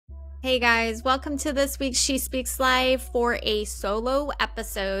Hey guys, welcome to this week's She Speaks Live for a solo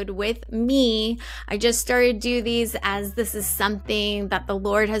episode with me. I just started to do these as this is something that the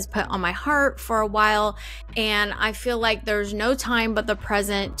Lord has put on my heart for a while, and I feel like there's no time but the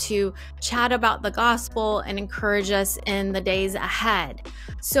present to chat about the gospel and encourage us in the days ahead.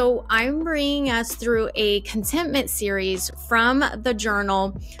 So I'm bringing us through a contentment series from the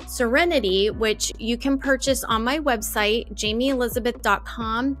journal Serenity, which you can purchase on my website,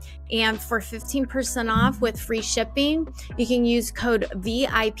 jaymeelizabeth.com. And for 15% off with free shipping, you can use code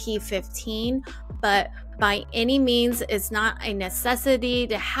VIP15. But by any means, it's not a necessity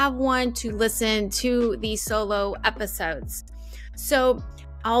to have one to listen to these solo episodes. So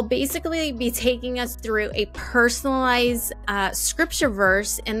I'll basically be taking us through a personalized scripture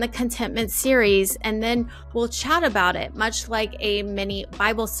verse in the contentment series, and then we'll chat about it, much like a mini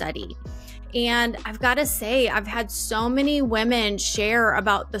Bible study. And I've got to say, I've had so many women share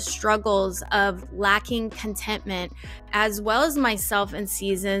about the struggles of lacking contentment, as well as myself in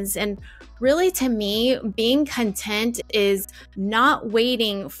seasons. And really, to me, being content is not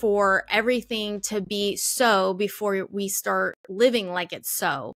waiting for everything to be so before we start living like it's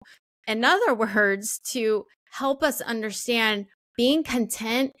so. In other words, to help us understand being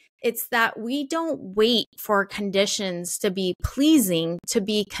content, it's that we don't wait for conditions to be pleasing to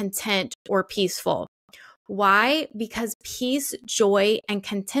be content or peaceful. Why? Because peace, joy, and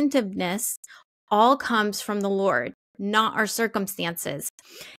contentedness all comes from the Lord, not our circumstances.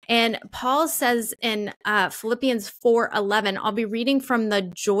 And Paul says in Philippians 4:11, I'll be reading from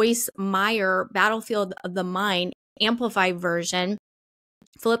the Joyce Meyer Battlefield of the Mind Amplified version.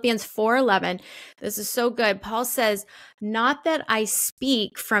 Philippians 4:11. This is so good. Paul says, "Not that I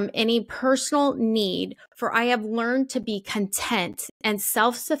speak from any personal need, for I have learned to be content and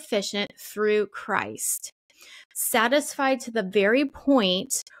self-sufficient through Christ, satisfied to the very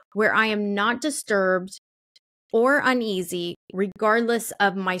point where I am not disturbed or uneasy, regardless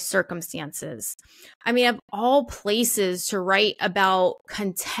of my circumstances." I mean, of all places to write about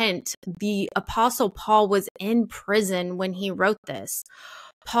content, the Apostle Paul was in prison when he wrote this.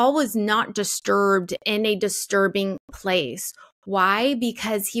 Paul was not disturbed in a disturbing place. Why?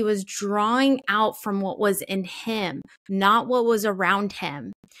 Because he was drawing out from what was in him, not what was around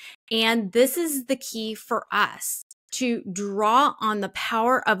him. And this is the key for us, to draw on the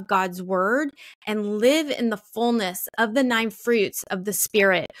power of God's word and live in the fullness of the 9 fruits of the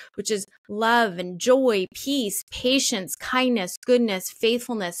Spirit, which is love and joy, peace, patience, kindness, goodness,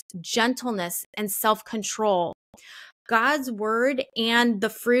 faithfulness, gentleness, and self-control. God's word and the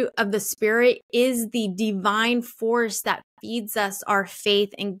fruit of the Spirit is the divine force that feeds us our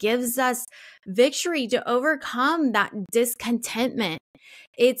faith and gives us victory to overcome that discontentment.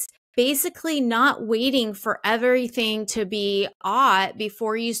 It's basically not waiting for everything to be ought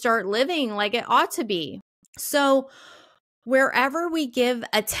before you start living like it ought to be. So wherever we give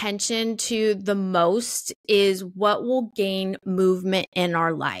attention to the most is what will gain movement in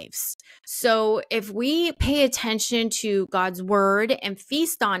our lives. So if we pay attention to God's word and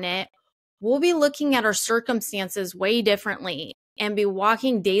feast on it, we'll be looking at our circumstances way differently and be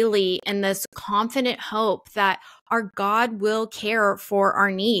walking daily in this confident hope that our God will care for our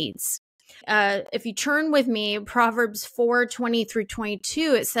needs. If you turn with me, Proverbs 4:20 through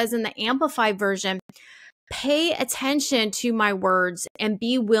 22, it says in the Amplified version, "Pay attention to my words and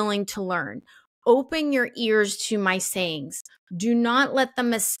be willing to learn. Open your ears to my sayings. Do not let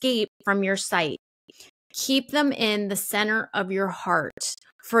them escape from your sight. Keep them in the center of your heart,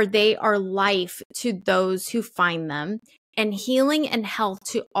 for they are life to those who find them, and healing and health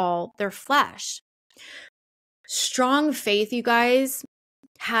to all their flesh." Strong faith, you guys,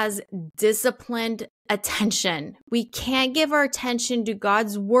 has disciplined attention. We can't give our attention to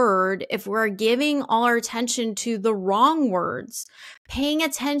God's word if we're giving all our attention to the wrong words. Paying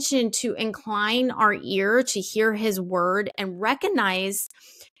attention to incline our ear to hear his word and recognize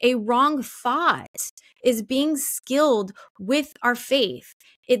a wrong thought is being skilled with our faith.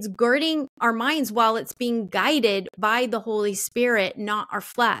 It's guarding our minds while it's being guided by the Holy Spirit, not our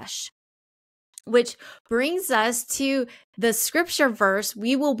flesh. Which brings us to the scripture verse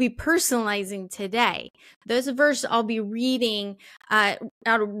we will be personalizing today. This verse I'll be reading out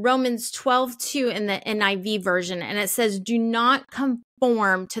of Romans 12:2 in the NIV version. And it says, "Do not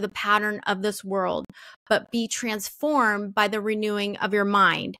conform to the pattern of this world, but be transformed by the renewing of your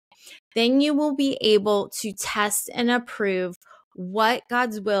mind. Then you will be able to test and approve what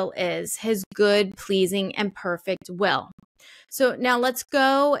God's will is, his good, pleasing, and perfect will." So now let's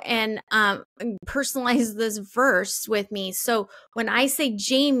go and personalize this verse with me. So when I say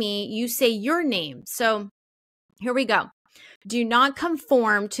Jayme, you say your name. So here we go. Do not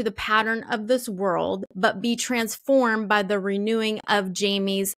conform to the pattern of this world, but be transformed by the renewing of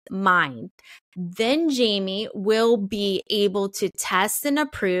Jayme's mind. Then Jayme will be able to test and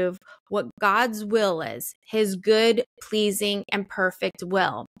approve what God's will is, his good, pleasing, and perfect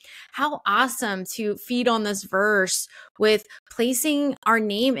will. How awesome to feed on this verse with placing our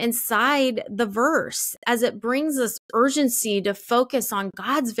name inside the verse, as it brings us urgency to focus on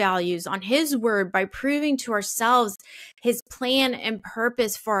God's values, on his word, by proving to ourselves his plan and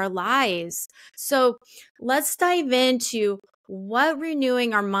purpose for our lives. So let's dive into what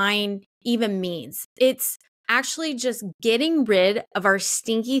renewing our mind even means. It's actually just getting rid of our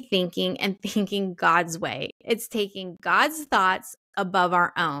stinky thinking and thinking God's way. It's taking God's thoughts above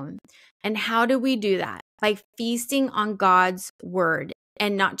our own. And how do we do that? By feasting on God's word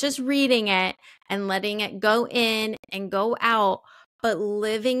and not just reading it and letting it go in and go out, but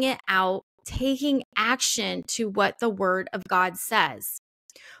living it out, taking action to what the word of God says.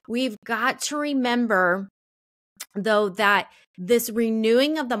 We've got to remember, though, that this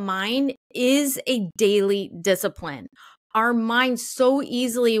renewing of the mind is a daily discipline. Our mind so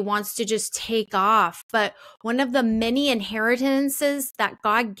easily wants to just take off, but one of the many inheritances that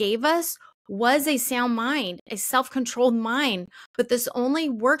God gave us was a sound mind, a self-controlled mind. But this only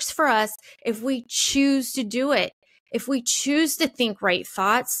works for us if we choose to do it. If we choose to think right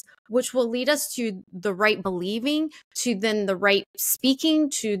thoughts, which will lead us to the right believing, to then the right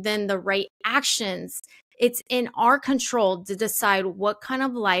speaking, to then the right actions. It's in our control to decide what kind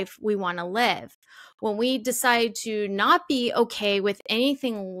of life we want to live. When we decide to not be okay with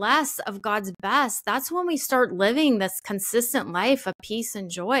anything less of God's best, that's when we start living this consistent life of peace and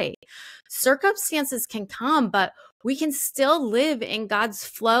joy. Circumstances can come, but we can still live in God's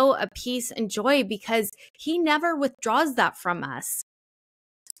flow of peace and joy because he never withdraws that from us.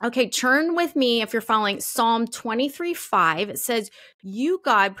 Okay, turn with me, if you're following, Psalm 23:5. It says, "You,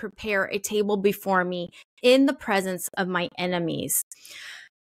 God, prepare a table before me in the presence of my enemies."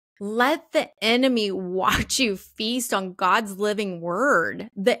 Let the enemy watch you feast on God's living word.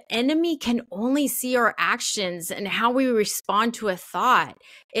 The enemy can only see our actions and how we respond to a thought.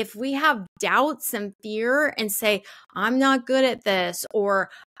 If we have doubts and fear and say, "I'm not good at this," or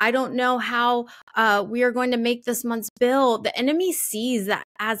 "I don't know how we are going to make this month's bill," the enemy sees that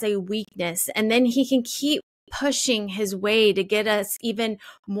as a weakness, and then he can keep pushing his way to get us even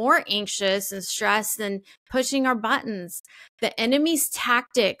more anxious and stressed and pushing our buttons. The enemy's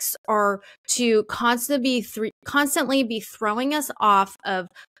tactics are to constantly be throwing us off of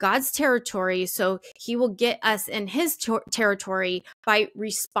God's territory, so he will get us in his territory by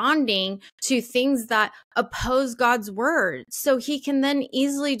responding to things that oppose God's word, so he can then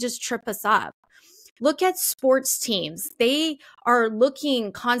easily just trip us up. Look at sports teams. They are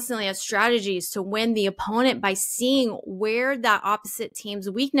looking constantly at strategies to win the opponent by seeing where that opposite team's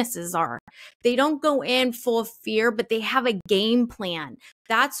weaknesses are. They don't go in full of fear, but they have a game plan.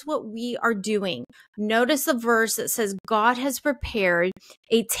 That's what we are doing. Notice the verse that says God has prepared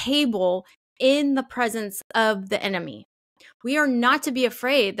a table in the presence of the enemy. We are not to be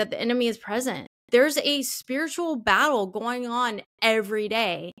afraid that the enemy is present. There's a spiritual battle going on every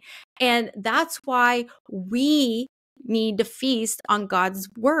day. And that's why we need to feast on God's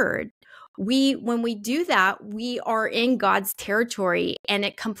word. When we do that, we are in God's territory, and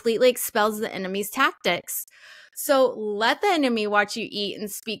it completely expels the enemy's tactics. So let the enemy watch you eat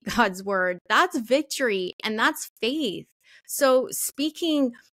and speak God's word. That's victory, and that's faith. So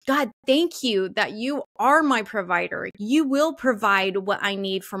speaking, "God, thank you that you are my provider. You will provide what I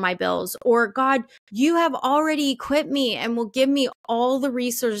need for my bills." Or, "God, you have already equipped me and will give me all the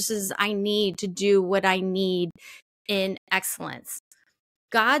resources I need to do what I need in excellence."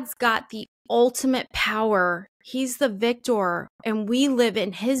 God's got the ultimate power. He's the victor, and we live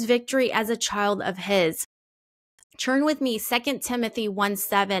in his victory as a child of his. Turn with me, 2 Timothy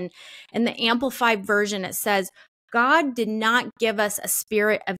 1:7. In the Amplified Version, it says, "God did not give us a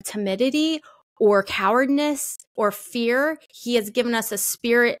spirit of timidity or cowardice or fear. He has given us a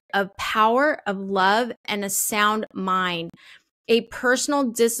spirit of power, of love, and a sound mind." A personal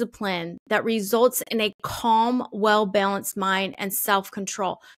discipline that results in a calm, well-balanced mind and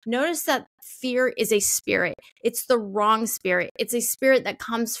self-control. Notice that fear is a spirit. It's the wrong spirit. It's a spirit that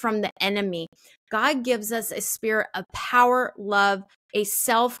comes from the enemy. God gives us a spirit of power, love, a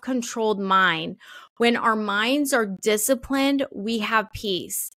self-controlled mind. When our minds are disciplined, we have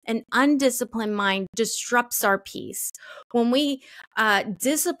peace. An undisciplined mind disrupts our peace. When we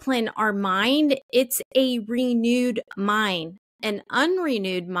discipline our mind, it's a renewed mind. An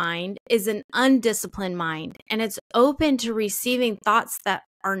unrenewed mind is an undisciplined mind, and it's open to receiving thoughts that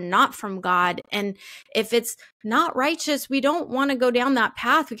are not from God. And if it's not righteous, we don't want to go down that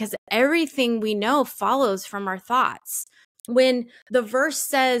path because everything we know follows from our thoughts. When the verse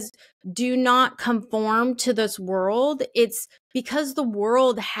says, do not conform to this world, it's because the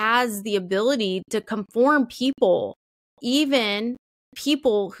world has the ability to conform people, even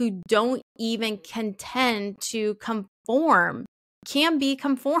people who don't even contend to conform can be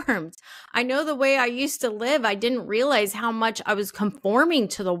conformed. I know the way I used to live, I didn't realize how much I was conforming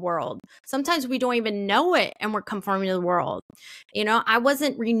to the world. Sometimes we don't even know it and we're conforming to the world. I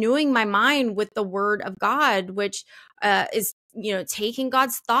wasn't renewing my mind with the word of God, which is taking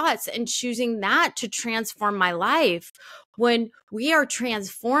God's thoughts and choosing that to transform my life. When we are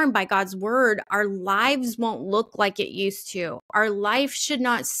transformed by God's word, our lives won't look like it used to. Our life should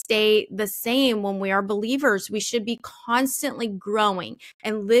not stay the same when we are believers. We should be constantly growing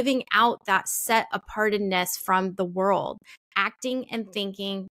and living out that set apartedness from the world, acting and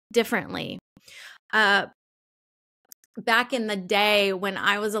thinking differently. Back in the day when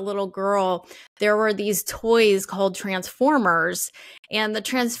I was a little girl, there were these toys called Transformers, and the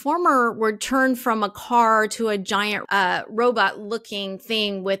Transformer would turn from a car to a giant robot looking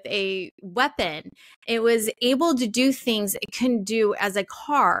thing with a weapon. It was able to do things it couldn't do as a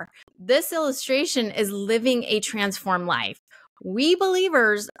car. This illustration is living a transformed life. We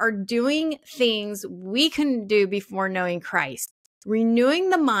believers are doing things we couldn't do before knowing Christ. Renewing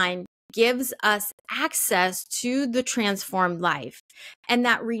the mind gives us access to the transformed life. And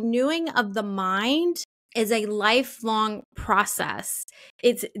that renewing of the mind is a lifelong process.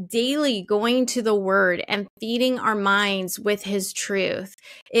 It's daily going to the word and feeding our minds with his truth.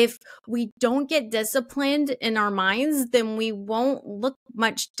 If we don't get disciplined in our minds, then we won't look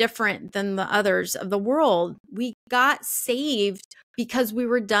much different than the others of the world. We got saved because we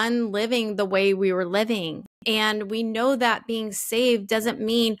were done living the way we were living. And we know that being saved doesn't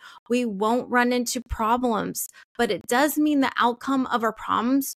mean we won't run into problems, but it does mean the outcome of our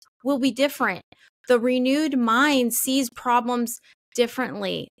problems will be different. The renewed mind sees problems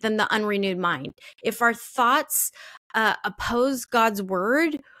differently than the unrenewed mind. If our thoughts oppose God's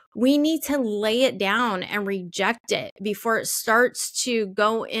word, we need to lay it down and reject it before it starts to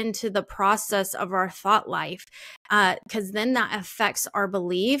go into the process of our thought life, because then that affects our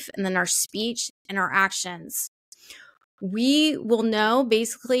belief and then our speech and our actions. We will know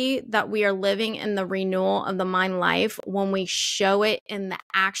basically that we are living in the renewal of the mind life when we show it in the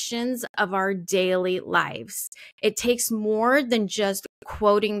actions of our daily lives. It takes more than just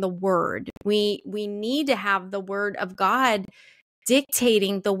quoting the word. We need to have the word of God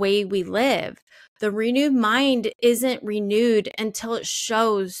dictating the way we live. The renewed mind isn't renewed until it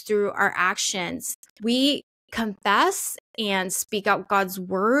shows through our actions. We confess and speak out God's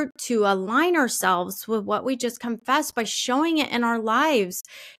word to align ourselves with what we just confessed by showing it in our lives.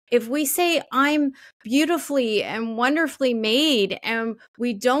 If we say, I'm beautifully and wonderfully made, and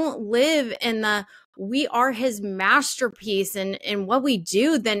we don't live in the we are his masterpiece in what we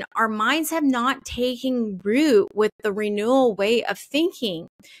do, then our minds have not taken root with the renewal way of thinking.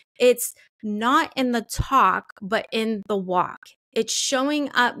 It's not in the talk, but in the walk. It's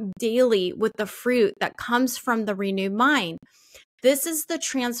showing up daily with the fruit that comes from the renewed mind. This is the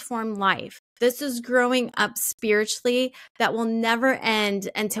transformed life. This is growing up spiritually that will never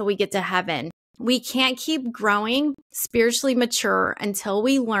end until we get to heaven. We can't keep growing spiritually mature until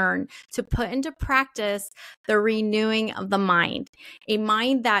we learn to put into practice the renewing of the mind, a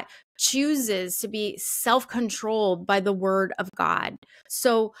mind that chooses to be self-controlled by the word of God.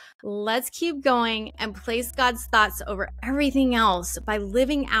 So let's keep going and place God's thoughts over everything else by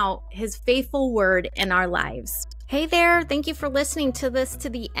living out his faithful word in our lives. Hey there, thank you for listening to this to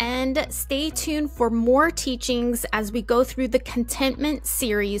the end. Stay tuned for more teachings as we go through the contentment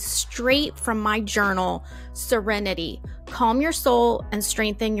series straight from my journal, Serenity. Calm your soul and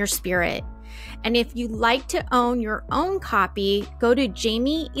strengthen your spirit. And if you'd like to own your own copy, go to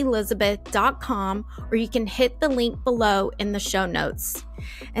jaymeelizabeth.com, or you can hit the link below in the show notes.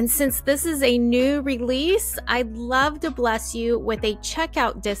 And since this is a new release, I'd love to bless you with a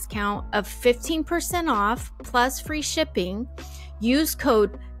checkout discount of 15% off plus free shipping. Use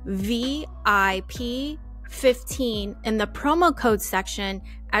code VIP15 in the promo code section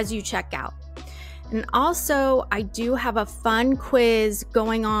as you check out. And also, I do have a fun quiz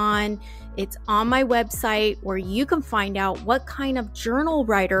going on. It's on my website where you can find out what kind of journal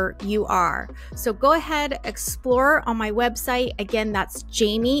writer you are. So go ahead, explore on my website. Again, that's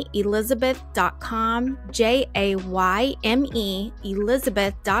JaymeElizabeth.com, Jayme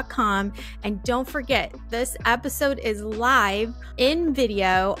Elizabeth.com. And don't forget, this episode is live in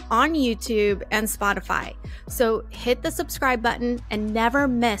video on YouTube and Spotify. So hit the subscribe button and never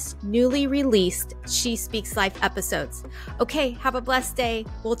miss newly released She Speaks Life episodes. Okay, have a blessed day.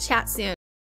 We'll chat soon.